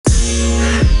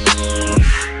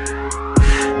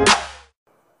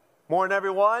Morning,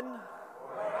 everyone.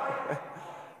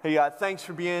 Hey, thanks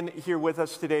for being here with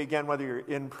us today again, whether you're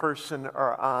in person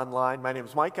or online. My name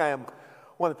is Mike. I am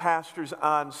one of the pastors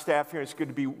on staff here. It's good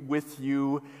to be with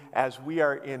you as we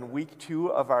are in week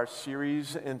 2 of our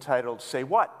series entitled Say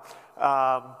What?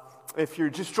 If you're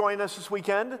just joining us this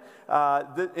weekend,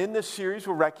 in this series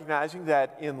we're recognizing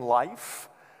that in life,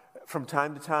 from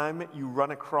time to time, you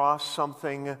run across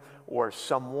something or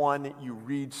someone, you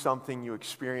read something, you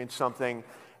experience something,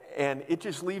 and it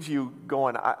just leaves you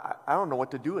going, I don't know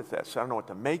what to do with this. I don't know what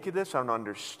to make of this. I don't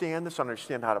understand this. I don't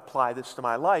understand how to apply this to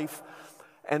my life.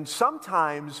 And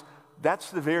sometimes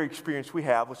that's the very experience we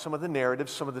have with some of the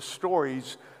narratives, some of the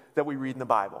stories that we read in the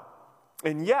Bible.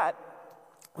 And yet,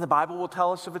 the Bible will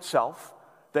tell us of itself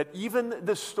that even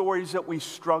the stories that we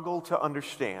struggle to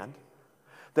understand,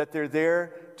 that they're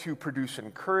there to produce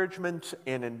encouragement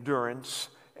and endurance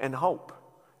and hope.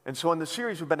 And so in the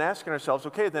series, we've been asking ourselves,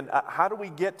 okay, then how do we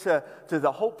get to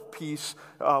the hope piece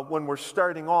when we're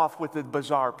starting off with the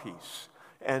bizarre piece?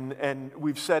 And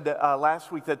we've said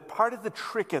last week that part of the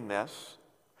trick in this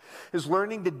is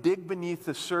learning to dig beneath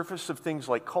the surface of things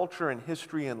like culture and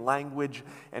history and language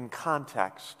and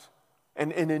context.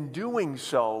 And in doing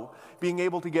so, being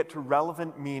able to get to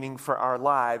relevant meaning for our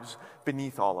lives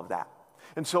beneath all of that.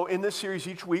 And so in this series,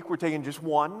 each week, we're taking just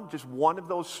one of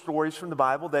those stories from the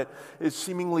Bible that is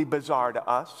seemingly bizarre to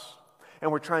us,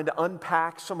 and we're trying to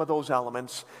unpack some of those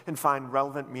elements and find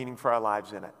relevant meaning for our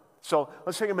lives in it. So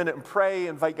let's take a minute and pray,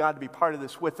 invite God to be part of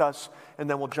this with us, and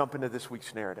then we'll jump into this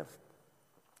week's narrative.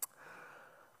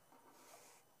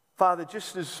 Father,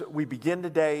 just as we begin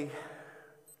today,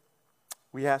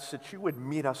 we ask that you would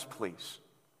meet us, please,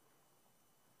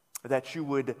 that you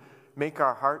would make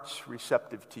our hearts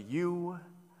receptive to you,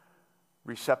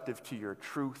 receptive to your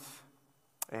truth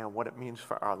and what it means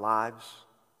for our lives.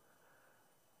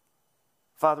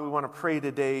 Father, we want to pray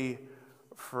today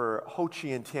for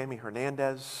Hochi and Tammy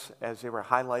Hernandez as they were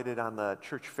highlighted on the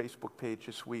church Facebook page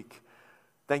this week.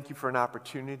 Thank you for an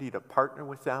opportunity to partner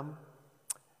with them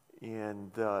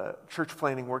in the church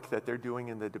planning work that they're doing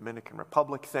in the Dominican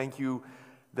Republic. Thank you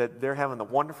that they're having the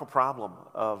wonderful problem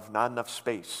of not enough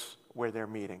space where they're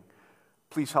meeting.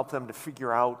 Please help them to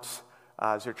figure out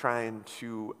as they're trying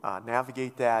to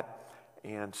navigate that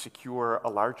and secure a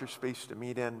larger space to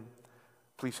meet in.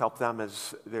 Please help them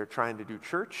as they're trying to do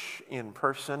church in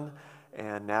person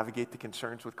and navigate the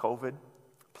concerns with COVID.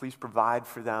 Please provide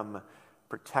for them,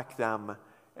 protect them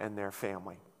and their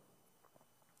family.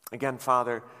 Again,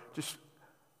 Father, just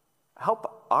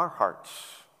help our hearts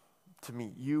to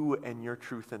meet you and your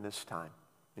truth in this time.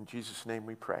 In Jesus' name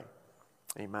we pray.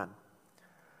 Amen.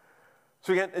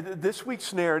 So again, this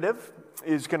week's narrative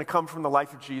is going to come from the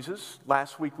life of Jesus.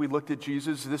 Last week we looked at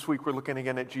Jesus. This week we're looking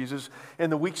again at Jesus.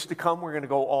 In the weeks to come, we're going to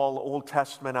go all Old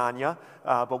Testament on you.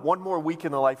 But one more week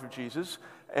in the life of Jesus.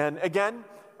 And again,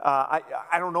 I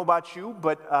don't know about you,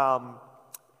 but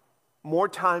more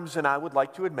times than I would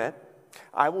like to admit,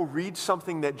 I will read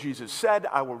something that Jesus said.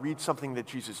 I will read something that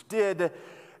Jesus did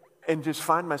and just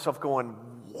find myself going,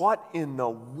 what in the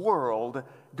world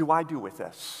do I do with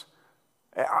this?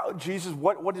 Jesus,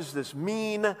 what does this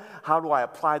mean? How do I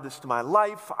apply this to my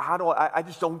life? I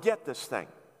just don't get this thing.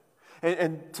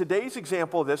 And today's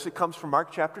example of this, it comes from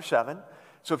Mark chapter 7.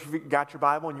 So if you've got your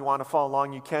Bible and you want to follow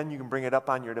along, you can bring it up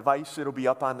on your device. It'll be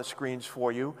up on the screens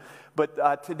for you.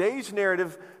 But today's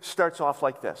narrative starts off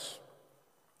like this.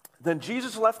 Then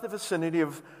Jesus left the vicinity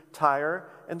of Tyre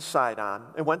and Sidon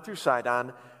and went through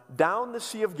Sidon, down the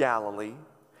Sea of Galilee,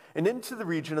 and into the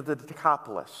region of the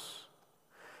Decapolis.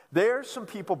 There some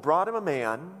people brought him a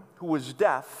man who was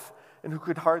deaf and who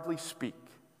could hardly speak.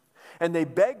 And they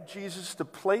begged Jesus to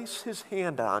place his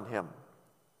hand on him.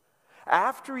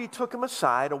 After he took him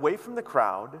aside, away from the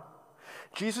crowd,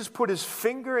 Jesus put his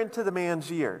finger into the man's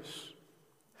ears.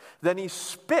 Then he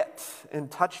spit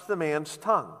and touched the man's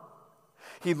tongue.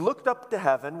 He looked up to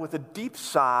heaven with a deep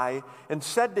sigh and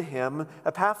said to him,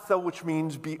 Ephphatha, which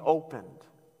means be opened.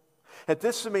 At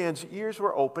this, the man's ears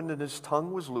were opened and his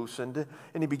tongue was loosened,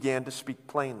 and he began to speak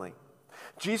plainly.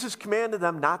 Jesus commanded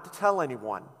them not to tell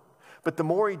anyone, but the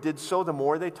more he did so, the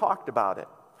more they talked about it.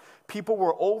 People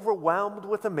were overwhelmed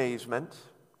with amazement.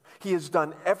 He has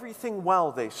done everything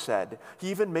well, they said.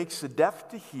 He even makes the deaf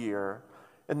to hear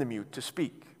and the mute to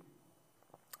speak.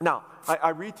 Now, I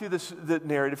read through the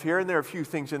narrative here, and there are a few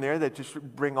things in there that just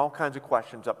bring all kinds of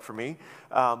questions up for me.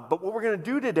 But what we're going to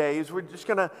do today is we're just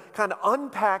going to kind of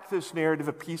unpack this narrative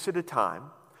a piece at a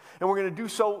time And we're going to do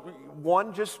so,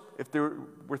 one, just if there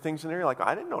were things in there, you're like,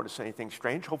 I didn't notice anything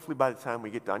strange. Hopefully by the time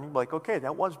we get done, you'll be like, okay,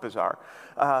 that was bizarre.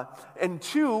 And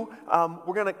two,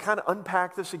 we're going to kind of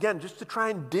unpack this again, just to try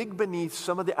and dig beneath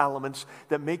some of the elements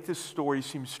that make this story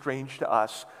seem strange to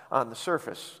us on the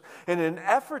surface. And in an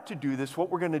effort to do this, what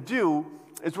we're going to do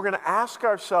is we're going to ask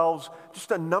ourselves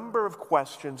just a number of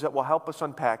questions that will help us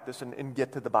unpack this and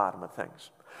get to the bottom of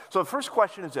things. So the first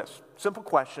question is this, simple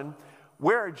question: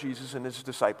 where are Jesus and his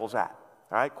disciples at?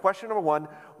 All right, question number one,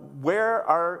 where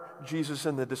are Jesus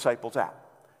and the disciples at?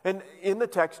 And in the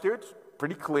text here, it's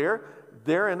pretty clear,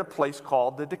 they're in a place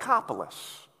called the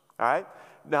Decapolis. All right,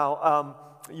 now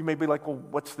you may be like, well,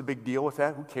 what's the big deal with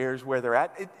that? Who cares where they're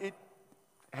at?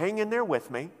 Hang in there with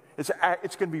me. It's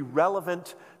going to be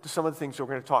relevant to some of the things that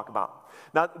we're going to talk about.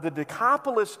 Now, the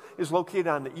Decapolis is located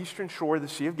on the eastern shore of the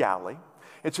Sea of Galilee.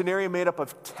 It's an area made up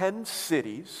of 10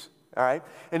 cities. All right?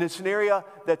 And it's an area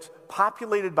that's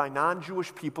populated by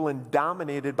non-Jewish people and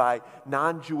dominated by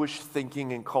non-Jewish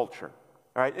thinking and culture.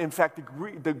 All right? In fact,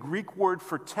 the Greek word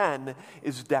for 10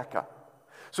 is deca.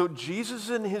 So Jesus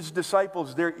and his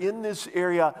disciples, they're in this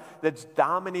area that's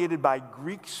dominated by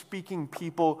Greek-speaking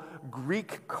people,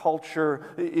 Greek culture.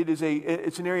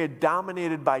 It's an area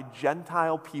dominated by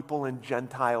Gentile people and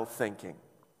Gentile thinking.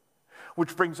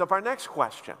 Which brings up our next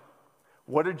question.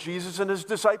 What are Jesus and his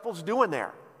disciples doing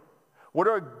there? What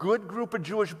are a good group of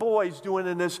Jewish boys doing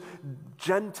in this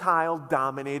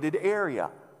Gentile-dominated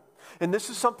area? And this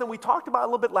is something we talked about a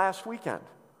little bit last weekend.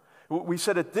 We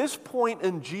said at this point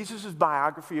in Jesus'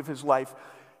 biography of his life,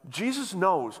 Jesus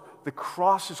knows the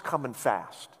cross is coming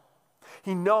fast.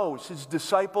 He knows his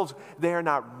disciples, they are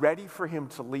not ready for him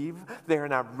to leave. They are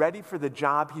not ready for the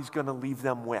job he's going to leave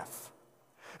them with.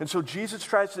 And so Jesus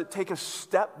tries to take a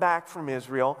step back from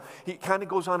Israel. He kind of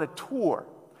goes on a tour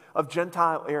of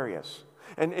Gentile areas.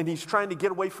 And he's trying to get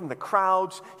away from the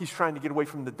crowds. He's trying to get away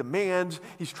from the demands.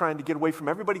 He's trying to get away from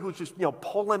everybody who's just,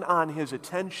 pulling on his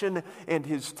attention and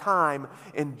his time,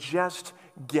 and just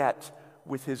get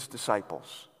with his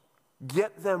disciples.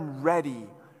 Get them ready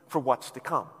for what's to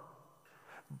come.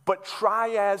 But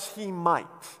try as he might,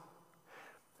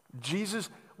 Jesus,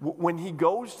 when he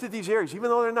goes to these areas, even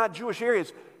though they're not Jewish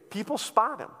areas, people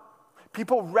spot him.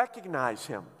 People recognize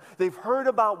him. They've heard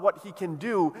about what he can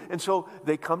do, and so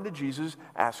they come to Jesus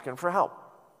asking for help.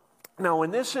 Now,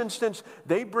 in this instance,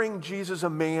 they bring Jesus a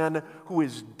man who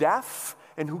is deaf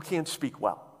and who can't speak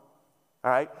well.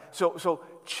 All right? So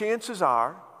chances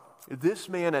are this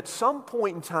man at some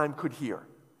point in time could hear.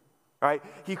 All right?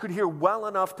 He could hear well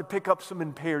enough to pick up some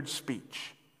impaired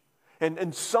speech.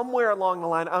 And somewhere along the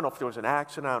line, I don't know if there was an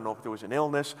accident, I don't know if there was an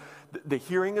illness, the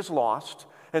hearing is lost.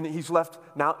 And he's left,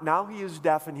 now he is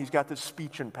deaf and he's got this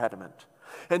speech impediment.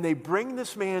 And they bring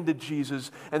this man to Jesus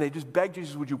and they just beg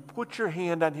Jesus, would you put your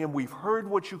hand on him? We've heard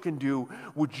what you can do.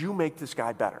 Would you make this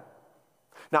guy better?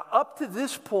 Now, up to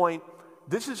this point,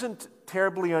 this isn't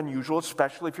terribly unusual,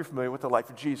 especially if you're familiar with the life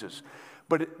of Jesus.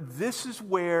 But this is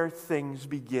where things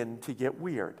begin to get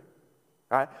weird.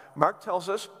 All right? Mark tells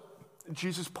us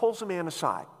Jesus pulls a man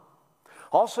aside.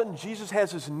 All of a sudden, Jesus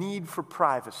has his need for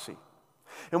privacy.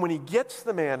 And when he gets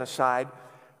the man aside,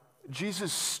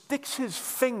 Jesus sticks his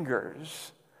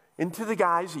fingers into the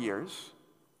guy's ears,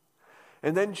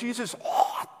 and then Jesus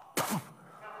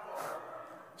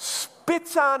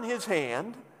spits on his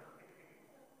hand,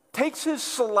 takes his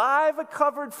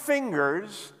saliva-covered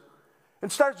fingers,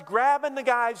 and starts grabbing the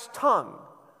guy's tongue.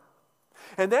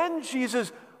 And then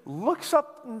Jesus looks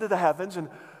up into the heavens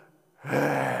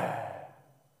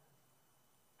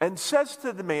and says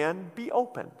to the man, be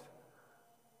opened.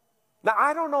 Now,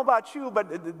 I don't know about you,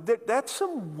 but that's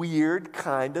some weird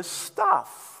kind of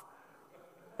stuff.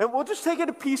 And we'll just take it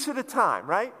a piece at a time,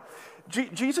 right?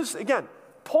 Jesus, again,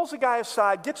 pulls the guy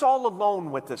aside, gets all alone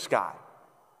with this guy.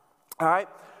 All right?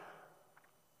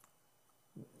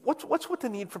 What's with the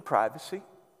need for privacy?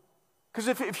 Because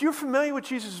if you're familiar with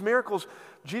Jesus' miracles,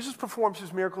 Jesus performs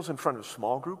his miracles in front of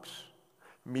small groups,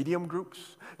 medium groups.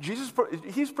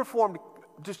 He's performed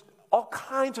just all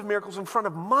kinds of miracles in front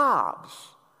of mobs.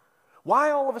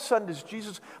 Why all of a sudden does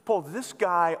Jesus pull this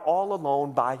guy all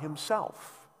alone by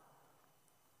himself?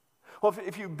 Well,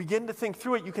 if you begin to think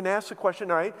through it, you can ask the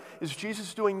question, all right, is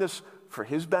Jesus doing this for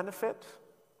his benefit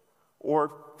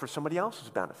or for somebody else's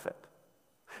benefit?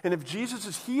 And if Jesus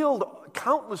has healed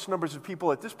countless numbers of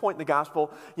people at this point in the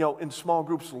gospel, in small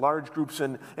groups, large groups,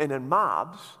 and in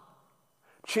mobs,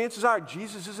 chances are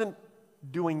Jesus isn't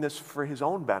doing this for his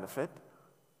own benefit.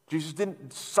 Jesus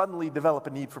didn't suddenly develop a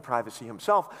need for privacy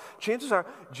himself. Chances are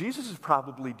Jesus is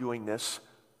probably doing this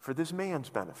for this man's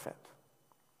benefit.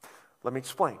 Let me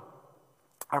explain.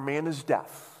 Our man is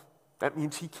deaf. That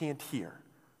means he can't hear.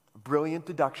 Brilliant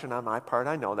deduction on my part,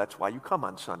 I know. That's why you come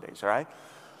on Sundays, all right?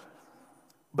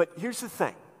 But here's the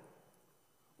thing.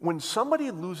 When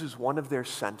somebody loses one of their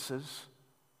senses,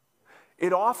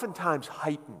 it oftentimes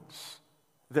heightens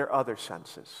their other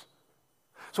senses.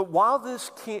 So while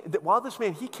this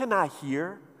man, he cannot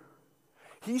hear,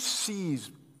 he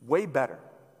sees way better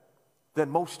than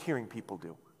most hearing people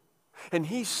do. And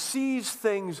he sees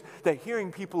things that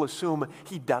hearing people assume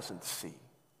he doesn't see.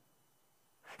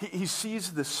 He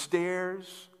sees the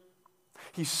stares.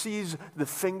 He sees the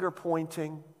finger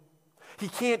pointing. He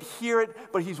can't hear it,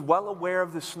 but he's well aware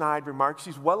of the snide remarks.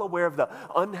 He's well aware of the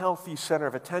unhealthy center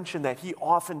of attention that he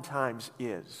oftentimes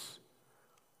is.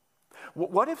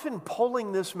 What if in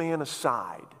pulling this man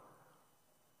aside,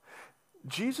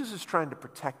 Jesus is trying to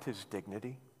protect his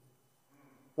dignity?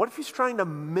 What if he's trying to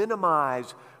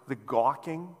minimize the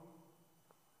gawking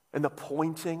and the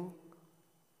pointing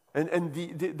and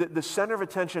the center of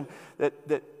attention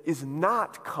that is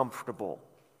not comfortable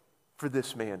for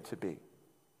this man to be?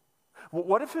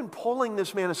 What if in pulling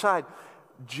this man aside,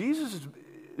 Jesus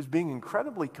is being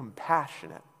incredibly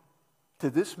compassionate to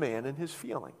this man and his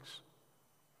feelings?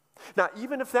 Now,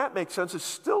 even if that makes sense, it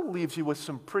still leaves you with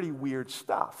some pretty weird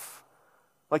stuff.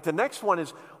 Like the next one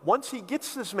is, once he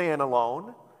gets this man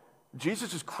alone,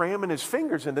 Jesus is cramming his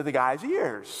fingers into the guy's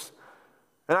ears.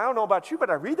 And I don't know about you, but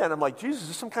I read that and I'm like, Jesus, is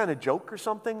this some kind of joke or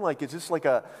something? Like, is this like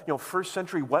a first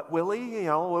century Wet Willie?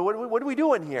 What are we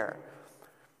doing here?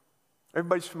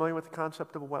 Everybody's familiar with the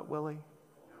concept of a Wet Willie?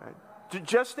 Right.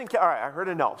 Just in case, all right, I heard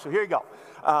a no, so here you go.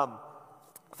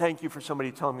 Thank you for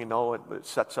somebody telling me no. It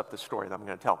sets up the story that I'm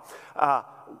going to tell.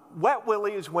 Wet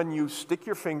Willie is when you stick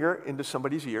your finger into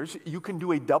somebody's ears. You can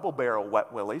do a double barrel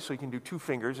Wet Willie, so you can do two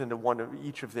fingers into one of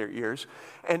each of their ears.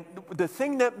 And the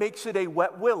thing that makes it a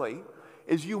Wet Willie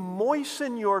is you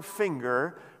moisten your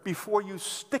finger before you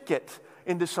stick it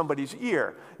into somebody's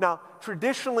ear. Now,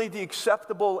 traditionally, the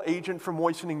acceptable agent for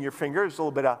moistening your finger is a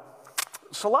little bit of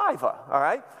saliva, all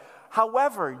right?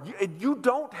 However, you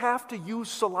don't have to use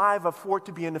saliva for it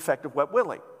to be an effective Wet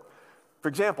Willie. For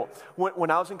example,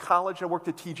 when I was in college, I worked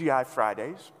at TGI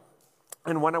Fridays.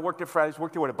 And when I worked at Fridays, I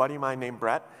worked there with a buddy of mine named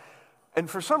Brett. And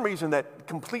for some reason that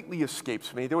completely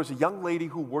escapes me, there was a young lady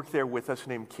who worked there with us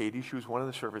named Katie. She was one of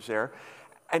the servers there.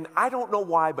 And I don't know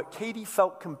why, but Katie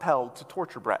felt compelled to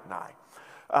torture Brett and I.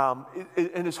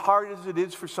 And as hard as it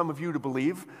is for some of you to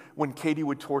believe, when Katie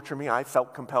would torture me, I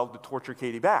felt compelled to torture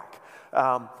Katie back.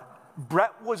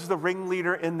 Brett was the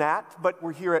ringleader in that, but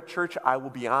we're here at church. I will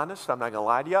be honest. I'm not going to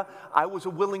lie to you. I was a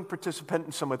willing participant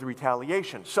in some of the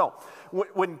retaliation. So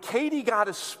when Katie got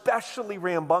especially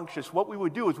rambunctious, what we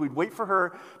would do is we'd wait for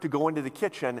her to go into the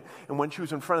kitchen, and when she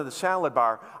was in front of the salad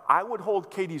bar, I would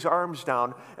hold Katie's arms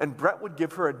down, and Brett would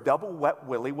give her a double Wet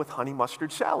Willie with honey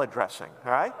mustard salad dressing,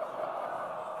 all right?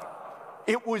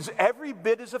 It was every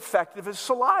bit as effective as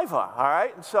saliva, all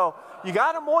right? And so you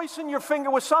got to moisten your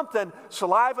finger with something.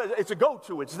 Saliva, it's a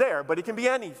go-to. It's there, but it can be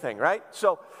anything, right?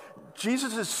 So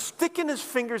Jesus is sticking his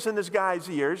fingers in this guy's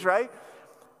ears, right?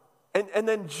 And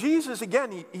then Jesus,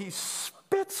 again, he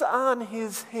spits on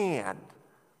his hand.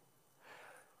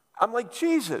 I'm like,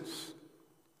 Jesus,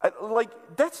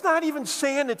 that's not even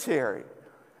sanitary.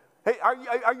 Hey,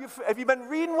 have you been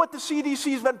reading what the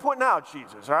CDC's been putting out,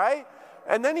 Jesus, all right?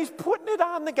 And then he's putting it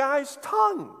on the guy's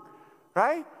tongue,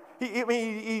 right?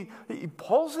 He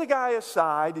pulls the guy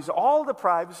aside. He's all the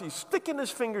privacy. He's sticking his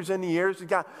fingers in the ears. He's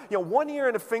got one ear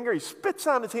and a finger. He spits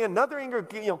on his hand. Another ear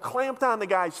clamped on the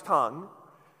guy's tongue.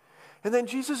 And then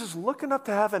Jesus is looking up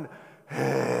to heaven,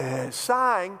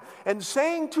 sighing, and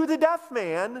saying to the deaf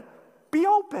man, "Be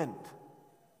opened."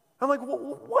 I'm like,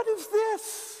 what is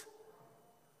this?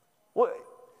 Well,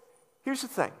 here's the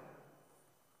thing.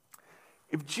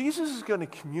 If Jesus is going to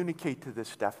communicate to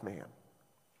this deaf man,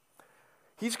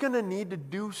 he's going to need to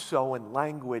do so in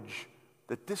language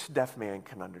that this deaf man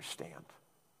can understand.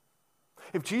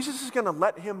 If Jesus is going to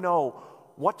let him know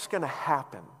what's going to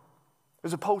happen,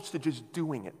 as opposed to just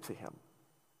doing it to him,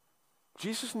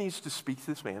 Jesus needs to speak to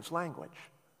this man's language.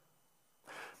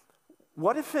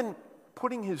 What if in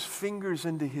putting his fingers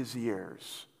into his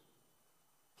ears,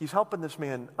 he's helping this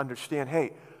man understand,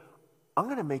 hey, I'm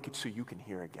going to make it so you can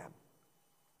hear again.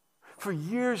 For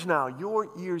years now, your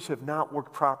ears have not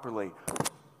worked properly.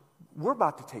 We're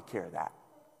about to take care of that.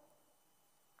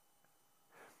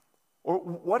 Or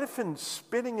what if in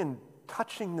spitting and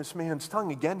touching this man's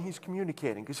tongue, again, he's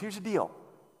communicating? Because here's the deal.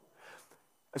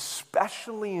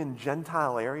 Especially in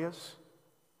Gentile areas,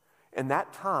 in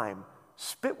that time,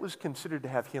 spit was considered to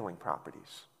have healing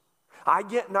properties. I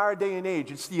get in our day and age,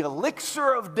 it's the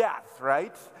elixir of death,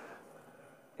 right?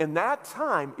 In that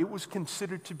time, it was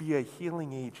considered to be a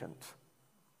healing agent.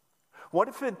 What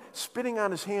if in spitting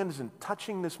on his hands and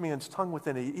touching this man's tongue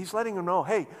within it, he's letting him know,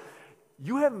 hey,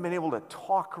 you haven't been able to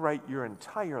talk right your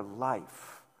entire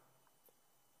life.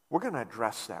 We're going to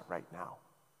address that right now.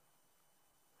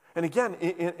 And again,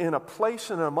 in a place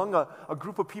and among a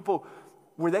group of people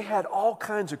where they had all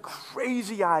kinds of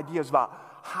crazy ideas about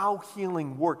how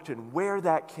healing worked and where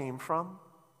that came from,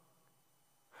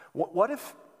 what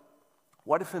if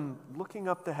in looking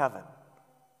up to heaven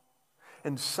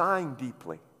and sighing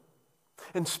deeply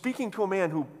and speaking to a man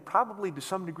who probably to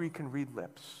some degree can read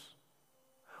lips,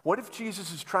 what if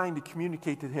Jesus is trying to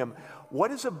communicate to him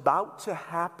what is about to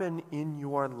happen in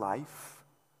your life?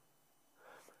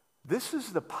 This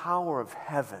is the power of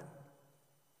heaven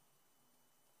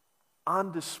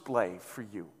on display for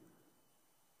you.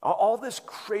 All this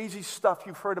crazy stuff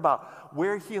you've heard about,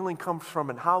 where healing comes from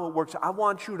and how it works, I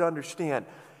want you to understand,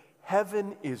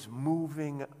 heaven is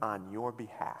moving on your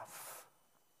behalf.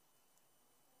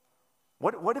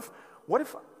 What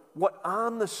if what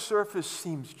on the surface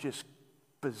seems just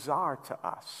bizarre to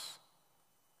us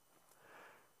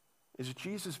is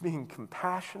Jesus being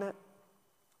compassionate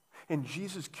and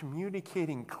Jesus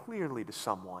communicating clearly to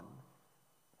someone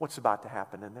what's about to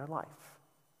happen in their life?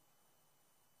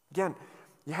 Again,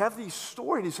 you have these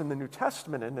stories in the New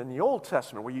Testament and in the Old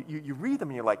Testament where you read them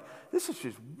and you're like, this is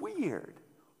just weird.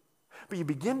 But you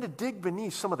begin to dig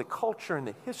beneath some of the culture and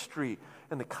the history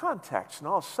and the context, and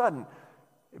all of a sudden,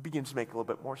 it begins to make a little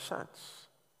bit more sense.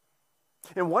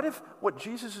 And what if what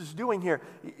Jesus is doing here,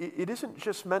 it isn't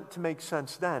just meant to make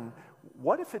sense then,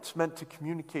 what if it's meant to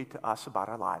communicate to us about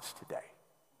our lives today?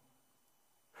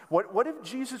 What if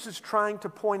Jesus is trying to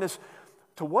point us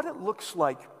to what it looks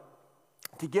like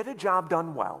to get a job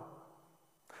done well,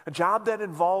 a job that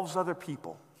involves other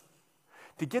people,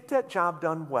 to get that job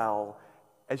done well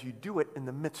as you do it in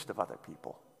the midst of other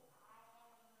people?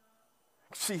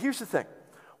 See, here's the thing.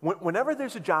 Whenever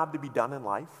there's a job to be done in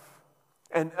life,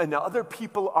 and other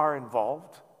people are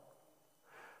involved,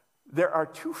 there are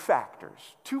two factors,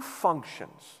 two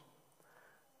functions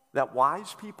that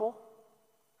wise people,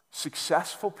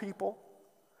 successful people,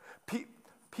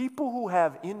 people who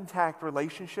have intact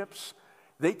relationships,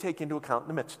 they take into account in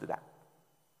the midst of that.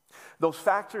 Those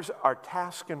factors are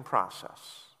task and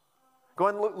process. Go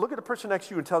ahead and look at the person next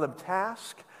to you and tell them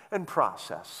task and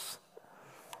process.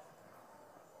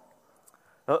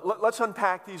 Now, let's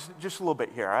unpack these just a little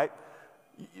bit here, all right?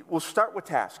 We'll start with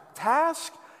task.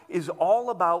 Task is all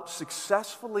about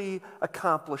successfully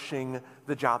accomplishing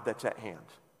the job that's at hand.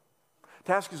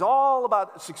 Task is all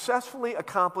about successfully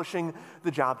accomplishing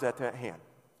the job that's at hand.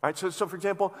 All right, so for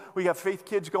example, we got Faith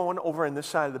Kids going over in this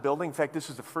side of the building. In fact, this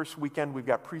is the first weekend we've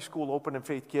got preschool open in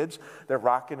Faith Kids. They're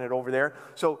rocking it over there.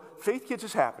 So Faith Kids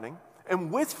is happening.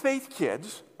 And with Faith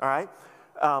Kids, all right,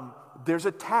 there's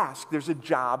a task, there's a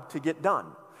job to get done.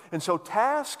 And so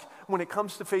task, when it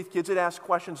comes to Faith Kids, it asks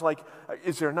questions like,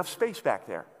 is there enough space back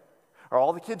there? Are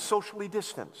all the kids socially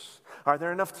distanced? Are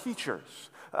there enough teachers?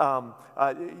 Are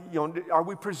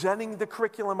we presenting the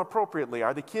curriculum appropriately?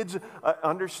 Are the kids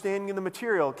understanding the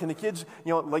material? Can the kids,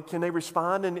 can they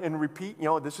respond and repeat?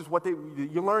 This is what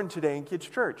you learned today in kids'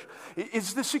 church.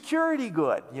 Is the security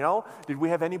good? Did we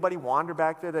have anybody wander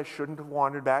back there that shouldn't have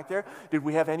wandered back there? Did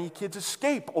we have any kids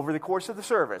escape over the course of the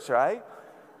service, right?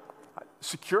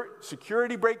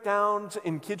 Security breakdowns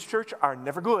in kids' church are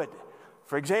never good.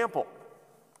 For example,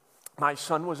 my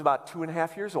son was about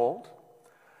 2.5 years old.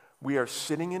 We are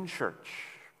sitting in church.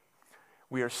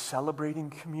 We are celebrating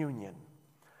communion.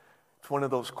 It's one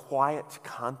of those quiet,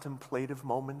 contemplative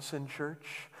moments in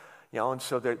church. And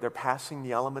so they're passing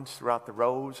the elements throughout the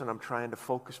rows, and I'm trying to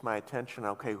focus my attention.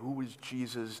 Okay, who is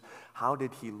Jesus? How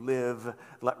did he live?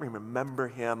 Let me remember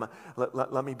him.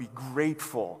 Let me be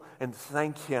grateful and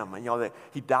thank him. That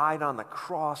he died on the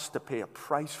cross to pay a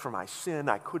price for my sin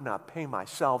I could not pay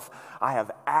myself. I have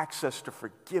access to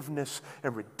forgiveness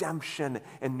and redemption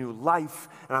and new life.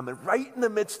 And I'm right in the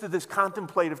midst of this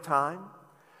contemplative time,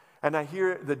 and I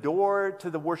hear the door to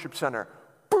the worship center,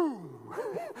 boom,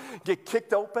 get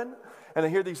kicked open, and I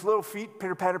hear these little feet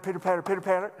pitter-patter, pitter-patter,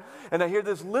 pitter-patter, and I hear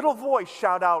this little voice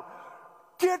shout out,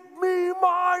 "Get me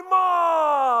my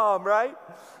mom," right?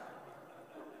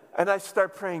 And I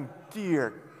start praying,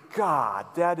 dear God,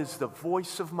 that is the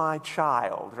voice of my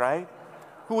child, right?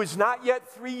 Who is not yet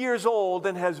 3 years old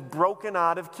and has broken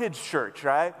out of kids' church,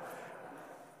 right?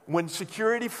 When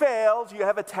security fails, you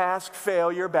have a task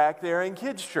failure back there in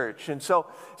kids' church. And so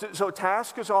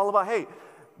task is all about, hey,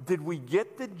 did we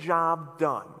get the job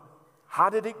done? How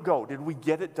did it go? Did we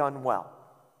get it done well?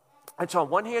 And so on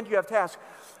one hand, you have task.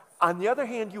 On the other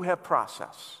hand, you have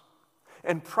process.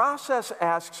 And process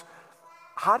asks,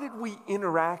 how did we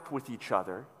interact with each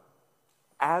other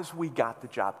as we got the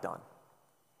job done?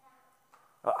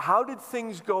 How did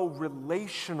things go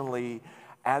relationally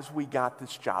as we got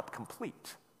this job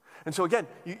complete? And so again,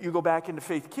 you go back into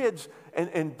Faith Kids,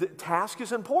 and the task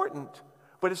is important,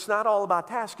 but it's not all about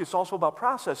task, it's also about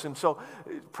process. And so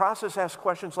process asks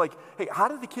questions like, hey, how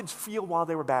did the kids feel while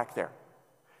they were back there?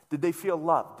 Did they feel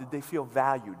loved? Did they feel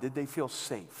valued? Did they feel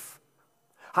safe?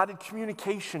 How did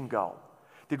communication go?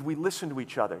 Did we listen to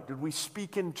each other? Did we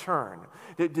speak in turn?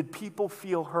 Did people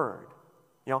feel heard?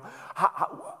 You know,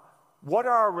 what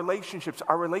are our relationships?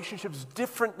 Are relationships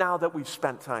different now that we've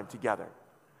spent time together?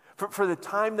 For the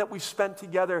time that we spent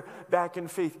together back in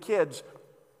Faith Kids,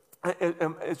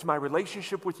 is my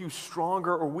relationship with you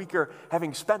stronger or weaker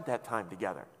having spent that time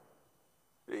together?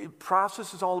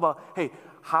 Process is all about, hey,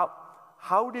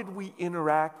 how did we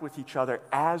interact with each other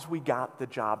as we got the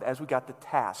job, as we got the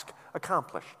task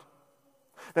accomplished?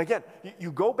 Now again,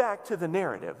 you go back to the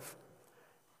narrative,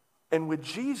 and with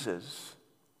Jesus,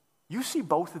 you see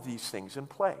both of these things in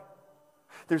play.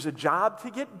 There's a job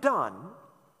to get done,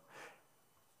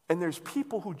 and there's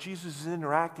people who Jesus is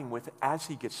interacting with as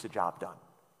he gets the job done.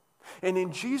 And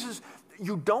in Jesus,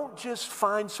 you don't just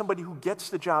find somebody who gets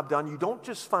the job done. You don't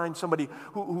just find somebody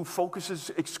who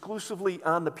focuses exclusively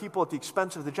on the people at the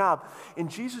expense of the job. In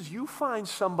Jesus, you find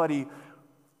somebody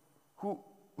who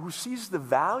sees the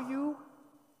value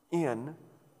in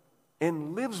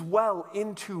and lives well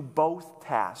into both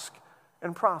task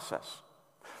and process.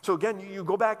 So again, you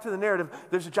go back to the narrative,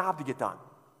 there's a job to get done.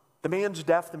 The man's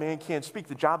deaf, the man can't speak.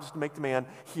 The job is to make the man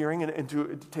hearing and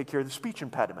to take care of the speech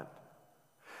impediment.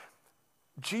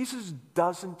 Jesus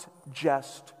doesn't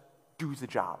just do the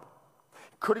job.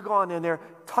 He could have gone in there,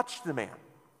 touched the man.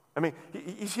 I mean,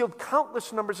 he's healed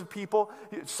countless numbers of people,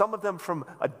 some of them from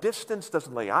a distance,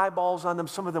 doesn't lay eyeballs on them,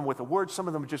 some of them with a word, some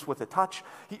of them just with a touch.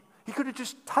 He could have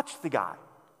just touched the guy,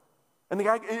 and the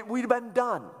guy, we'd have been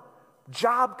done.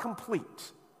 Job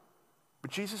complete. But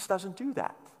Jesus doesn't do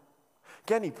that.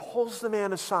 Again, he pulls the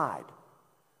man aside,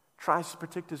 tries to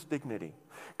protect his dignity,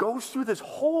 goes through this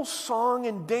whole song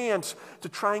and dance to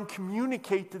try and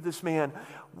communicate to this man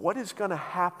what is going to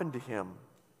happen to him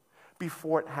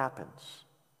before it happens.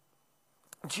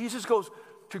 Jesus goes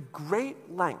to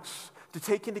great lengths to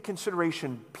take into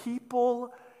consideration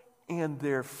people and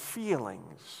their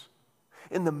feelings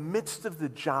in the midst of the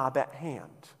job at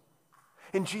hand.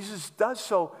 And Jesus does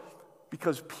so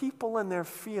because people and their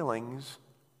feelings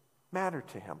matter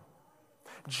to him.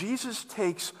 Jesus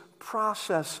takes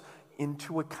process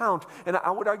into account. And I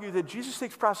would argue that Jesus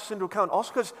takes process into account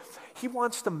also because he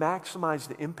wants to maximize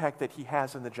the impact that he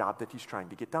has in the job that he's trying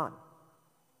to get done.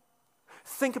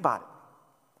 Think about it.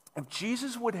 If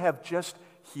Jesus would have just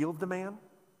healed the man,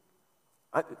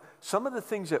 some of the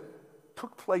things that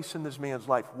took place in this man's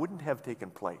life wouldn't have taken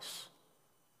place.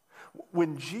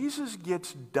 When Jesus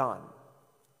gets done,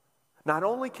 not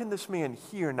only can this man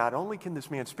hear, not only can this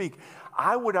man speak,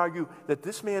 I would argue that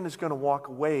this man is going to walk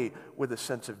away with a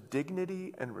sense of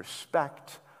dignity and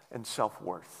respect and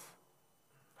self-worth.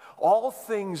 All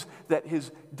things that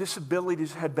his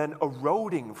disabilities had been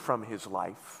eroding from his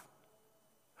life,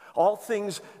 all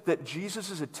things that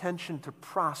Jesus' attention to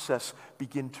process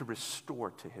begin to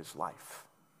restore to his life.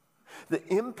 The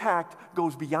impact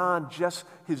goes beyond just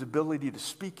his ability to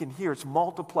speak and hear. It's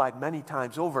multiplied many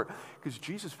times over because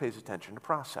Jesus pays attention to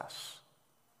process.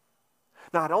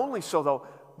 Not only so, though,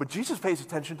 but Jesus pays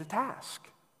attention to task.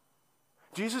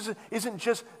 Jesus isn't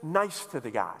just nice to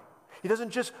the guy. He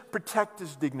doesn't just protect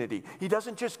his dignity. He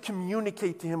doesn't just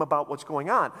communicate to him about what's going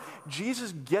on.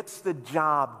 Jesus gets the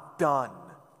job done,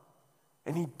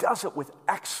 and he does it with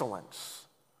excellence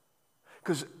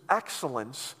because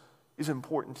excellence is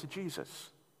important to Jesus.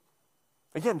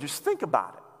 Again, just think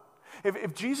about it.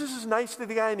 If Jesus is nice to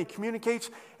the guy and he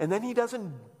communicates and then he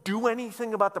doesn't do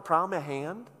anything about the problem at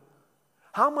hand,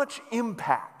 how much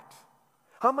impact,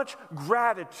 how much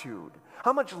gratitude,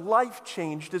 how much life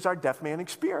change does our deaf man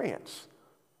experience?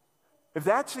 If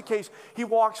that's the case, he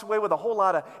walks away with a whole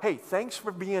lot of, hey, thanks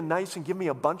for being nice and giving me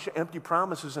a bunch of empty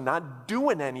promises and not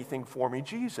doing anything for me,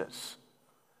 Jesus.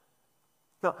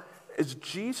 Now, as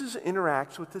Jesus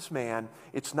interacts with this man,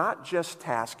 it's not just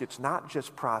task, it's not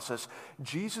just process.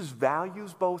 Jesus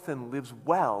values both and lives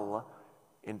well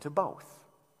into both.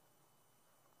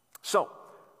 So,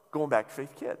 going back to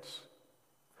Faith Kids.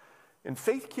 In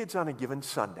Faith Kids on a given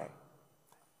Sunday,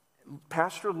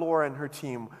 Pastor Laura and her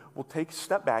team will take a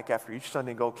step back after each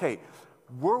Sunday and go, okay,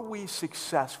 were we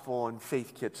successful in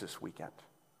Faith Kids this weekend?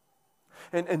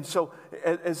 And so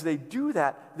as they do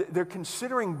that, they're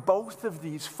considering both of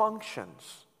these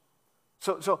functions.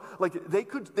 So like they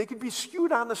could be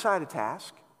skewed on the side of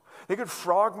task, They could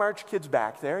frog march kids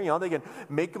back there. They can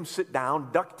make them sit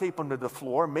down, duct tape under the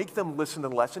floor, make them listen to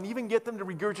the lesson, even get them to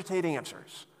regurgitate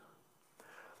answers.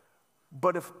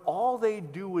 But if all they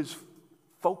do is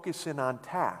focus in on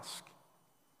task,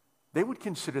 they would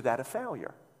consider that a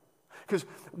failure. Because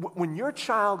when your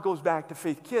child goes back to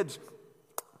Faith Kids,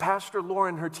 Pastor Laura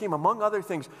and her team, among other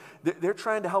things, they're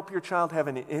trying to help your child have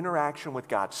an interaction with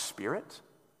God's Spirit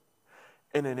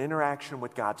and an interaction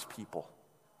with God's people.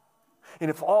 And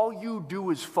if all you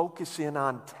do is focus in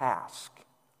on task,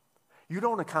 you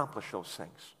don't accomplish those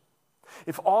things.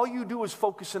 If all you do is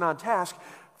focus in on task,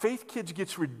 Faith Kids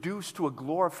gets reduced to a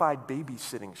glorified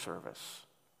babysitting service.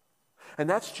 And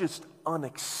that's just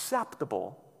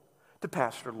unacceptable to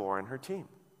Pastor Laura and her team.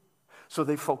 So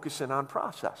they focus in on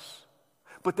process.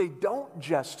 But they don't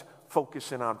just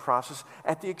focus in on process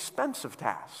at the expense of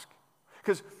task.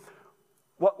 Because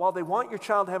while they want your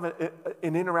child to have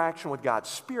an interaction with God's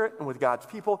Spirit and with God's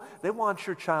people, they want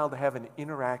your child to have an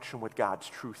interaction with God's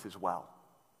truth as well.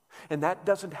 And that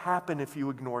doesn't happen if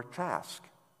you ignore task.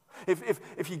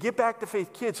 If you get back to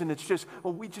Faith Kids and it's just,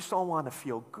 well, we just all want to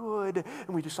feel good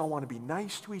and we just all want to be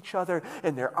nice to each other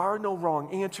and there are no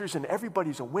wrong answers and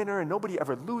everybody's a winner and nobody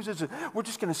ever loses and we're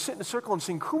just going to sit in a circle and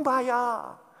sing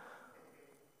Kumbaya.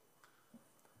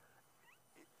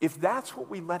 If that's what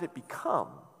we let it become,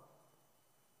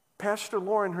 Pastor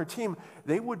Laura and her team,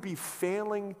 they would be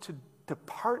failing to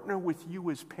partner with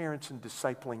you as parents in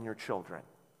discipling your children.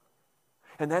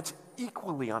 And that's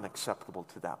equally unacceptable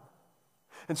to them.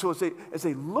 And so as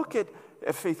they look at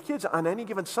Faith Kids on any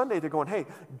given Sunday, they're going, hey,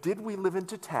 did we live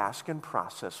into task and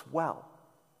process well?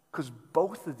 Because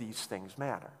both of these things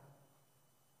matter.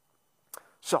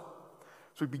 So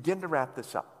we begin to wrap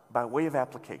this up by way of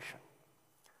application.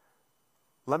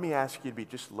 Let me ask you to be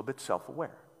just a little bit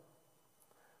self-aware.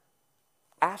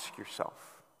 Ask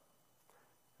yourself,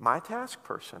 am I a task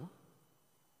person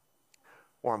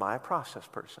or am I a process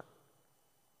person?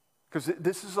 Because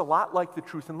this is a lot like the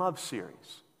Truth and Love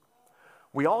series.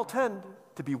 We all tend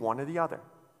to be one or the other.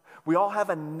 We all have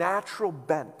a natural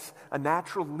bent, a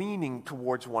natural leaning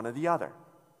towards one or the other.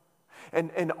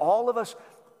 And all of us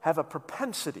have a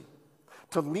propensity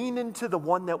to lean into the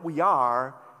one that we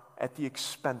are at the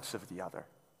expense of the other.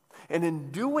 And in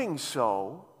doing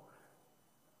so,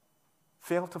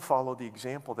 fail to follow the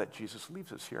example that Jesus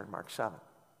leaves us here in Mark 7.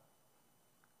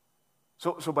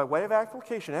 So by way of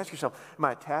application, ask yourself, am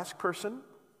I a task person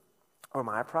or am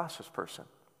I a process person?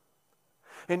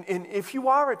 And if you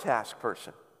are a task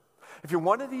person, if you're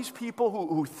one of these people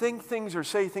who think things or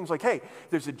say things like, hey,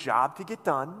 there's a job to get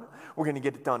done, we're going to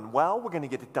get it done well, we're going to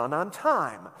get it done on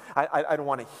time. I don't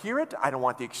want to hear it, I don't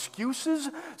want the excuses,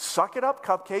 suck it up,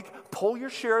 cupcake, pull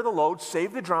your share of the load,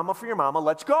 save the drama for your mama,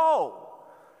 let's go.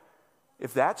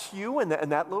 If that's you and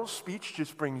that little speech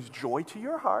just brings joy to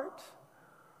your heart,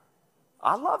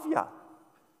 I love you.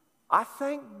 I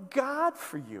thank God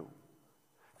for you.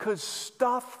 Because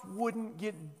stuff wouldn't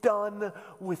get done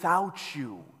without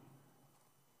you.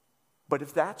 But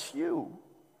if that's you,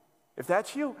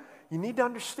 you need to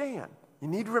understand, you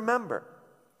need to remember,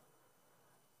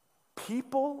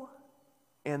 people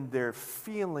and their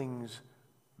feelings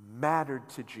mattered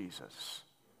to Jesus.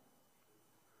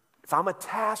 If I'm a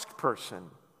task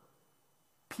person,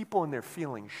 people and their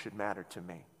feelings should matter to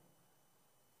me.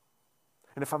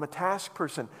 And if I'm a task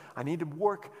person, I need to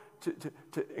work to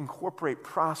incorporate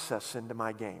process into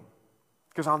my game.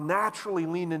 Because I'll naturally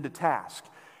lean into task,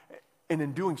 and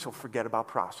in doing so, forget about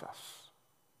process.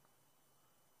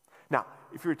 Now,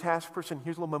 if you're a task person,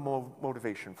 here's a little bit more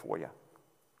motivation for you.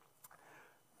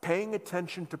 Paying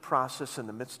attention to process in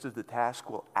the midst of the task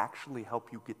will actually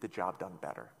help you get the job done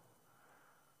better.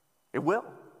 It will.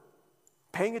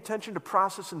 Paying attention to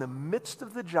process in the midst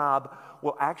of the job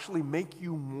will actually make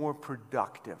you more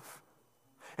productive.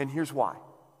 And here's why.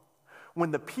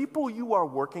 When the people you are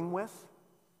working with,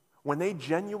 when they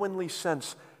genuinely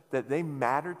sense that they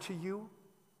matter to you,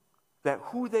 that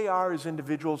who they are as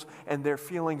individuals and their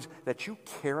feelings, that you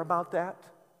care about that,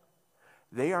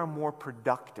 they are more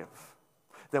productive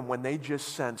than when they just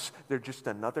sense they're just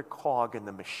another cog in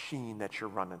the machine that you're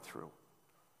running through.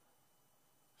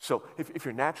 So if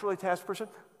you're naturally a task person,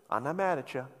 I'm not mad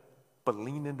at you, but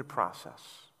lean into process.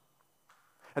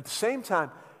 At the same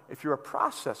time, if you're a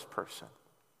process person,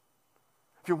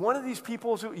 if you're one of these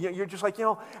people who you're just like,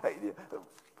 we're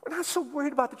not so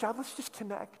worried about the job, let's just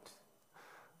connect.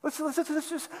 Let's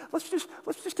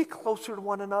just get closer to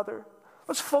one another.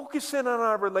 Let's focus in on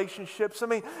our relationships.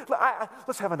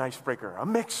 Let's have an icebreaker, a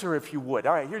mixer, if you would.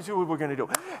 All right, here's what we're going to do.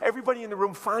 Everybody in the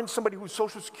room, find somebody whose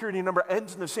social security number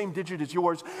ends in the same digit as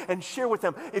yours and share with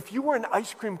them, if you were an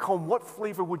ice cream cone, what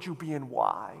flavor would you be and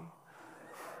why?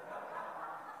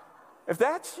 If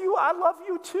that's you, I love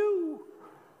you too.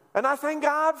 And I thank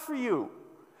God for you.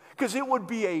 Because it would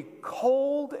be a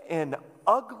cold and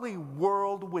ugly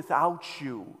world without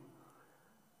you.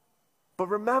 But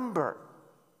remember,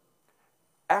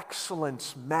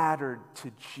 excellence mattered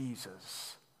to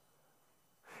Jesus.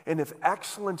 And if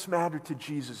excellence mattered to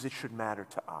Jesus, it should matter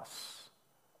to us.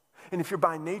 And if you're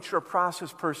by nature a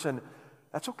process person,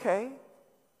 that's okay.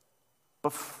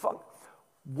 But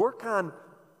work on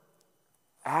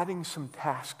adding some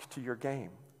task to your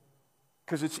game.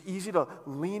 Because it's easy to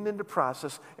lean into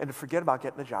process and to forget about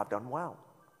getting the job done well.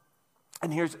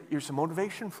 And here's some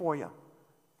motivation for you.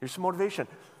 Here's some motivation.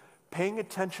 Paying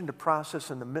attention to process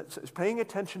in the midst, paying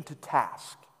attention to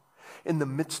task in the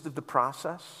midst of the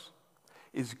process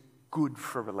is good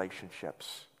for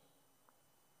relationships.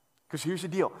 Because here's the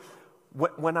deal.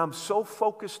 When I'm so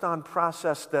focused on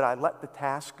process that I let the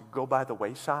task go by the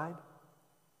wayside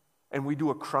and we do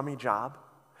a crummy job,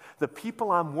 the people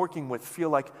I'm working with feel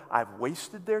like I've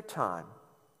wasted their time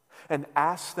and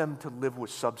asked them to live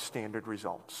with substandard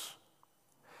results.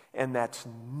 And that's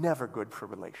never good for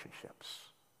relationships.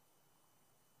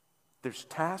 There's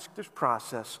task, there's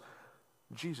process.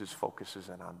 Jesus focuses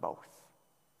in on both.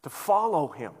 To follow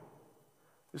him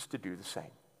is to do the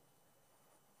same.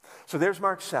 So there's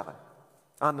Mark 7.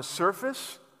 On the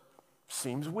surface,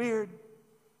 seems weird.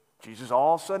 Jesus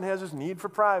all of a sudden has his need for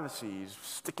privacy. He's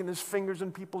sticking his fingers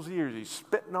in people's ears. He's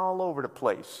spitting all over the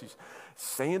place. He's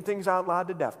saying things out loud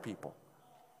to deaf people.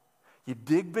 You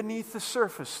dig beneath the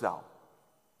surface, though,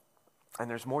 and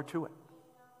there's more to it.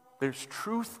 There's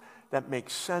truth that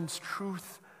makes sense,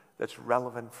 truth that's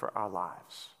relevant for our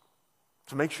lives.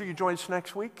 So make sure you join us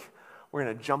next week. We're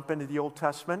going to jump into the Old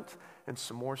Testament and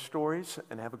some more stories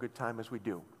and have a good time as we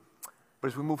do. But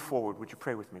as we move forward, would you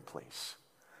pray with me, please?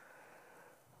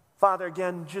 Father,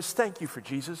 again, just thank you for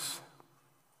Jesus.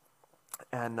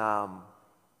 And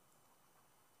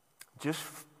just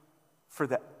for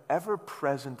the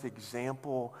ever-present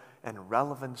example and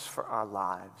relevance for our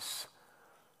lives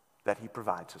that he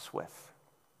provides us with.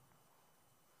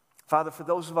 Father, for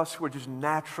those of us who are just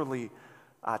naturally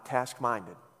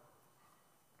task-minded,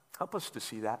 help us to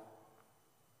see that.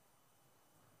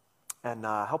 And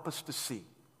help us to see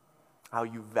how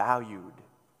you valued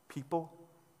people,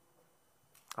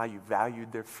 how you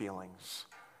valued their feelings,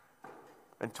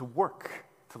 and to work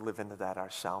to live into that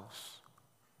ourselves.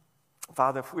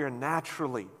 Father, if we are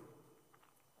naturally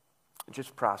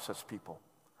just process people,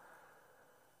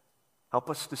 help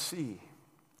us to see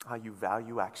how you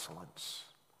value excellence.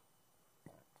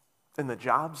 And the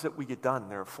jobs that we get done,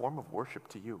 they're a form of worship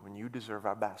to you, and you deserve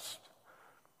our best.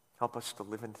 Help us to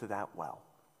live into that well.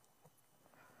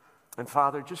 And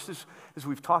Father, just as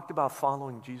we've talked about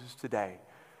following Jesus today,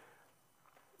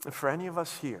 for any of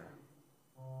us here,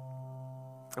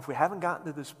 if we haven't gotten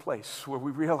to this place where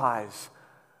we realize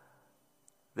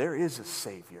there is a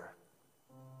Savior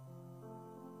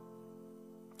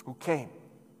who came,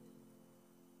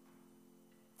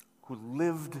 who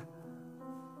lived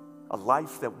a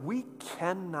life that we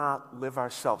cannot live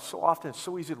ourselves. So often it's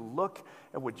so easy to look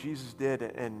at what Jesus did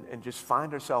and just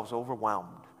find ourselves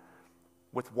overwhelmed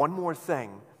with one more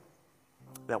thing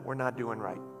that we're not doing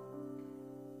right.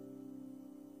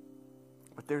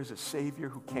 But there's a Savior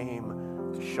who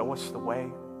came to show us the way,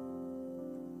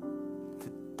 to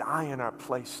die in our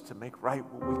place, to make right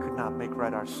what we could not make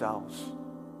right ourselves,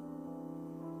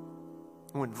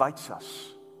 who invites us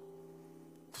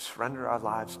to surrender our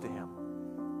lives to him,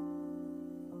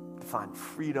 to find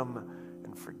freedom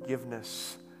and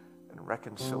forgiveness and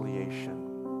reconciliation,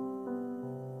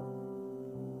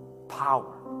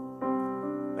 power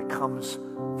that comes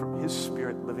from his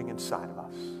Spirit living inside of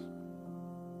us.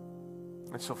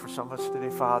 And so for some of us today,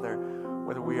 Father,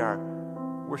 whether we are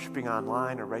worshiping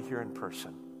online or right here in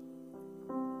person,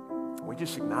 we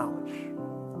just acknowledge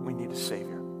we need a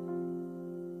Savior.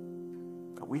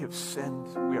 We have sinned.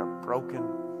 We are broken.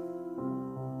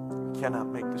 We cannot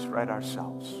make this right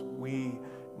ourselves. We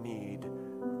need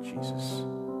Jesus.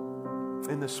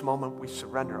 In this moment, we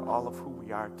surrender all of who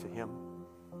we are to him.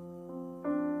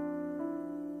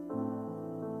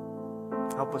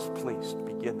 Help us, please, to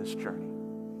begin this journey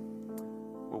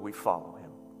where we follow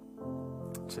him.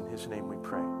 It's in his name we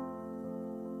pray.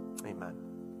 Amen.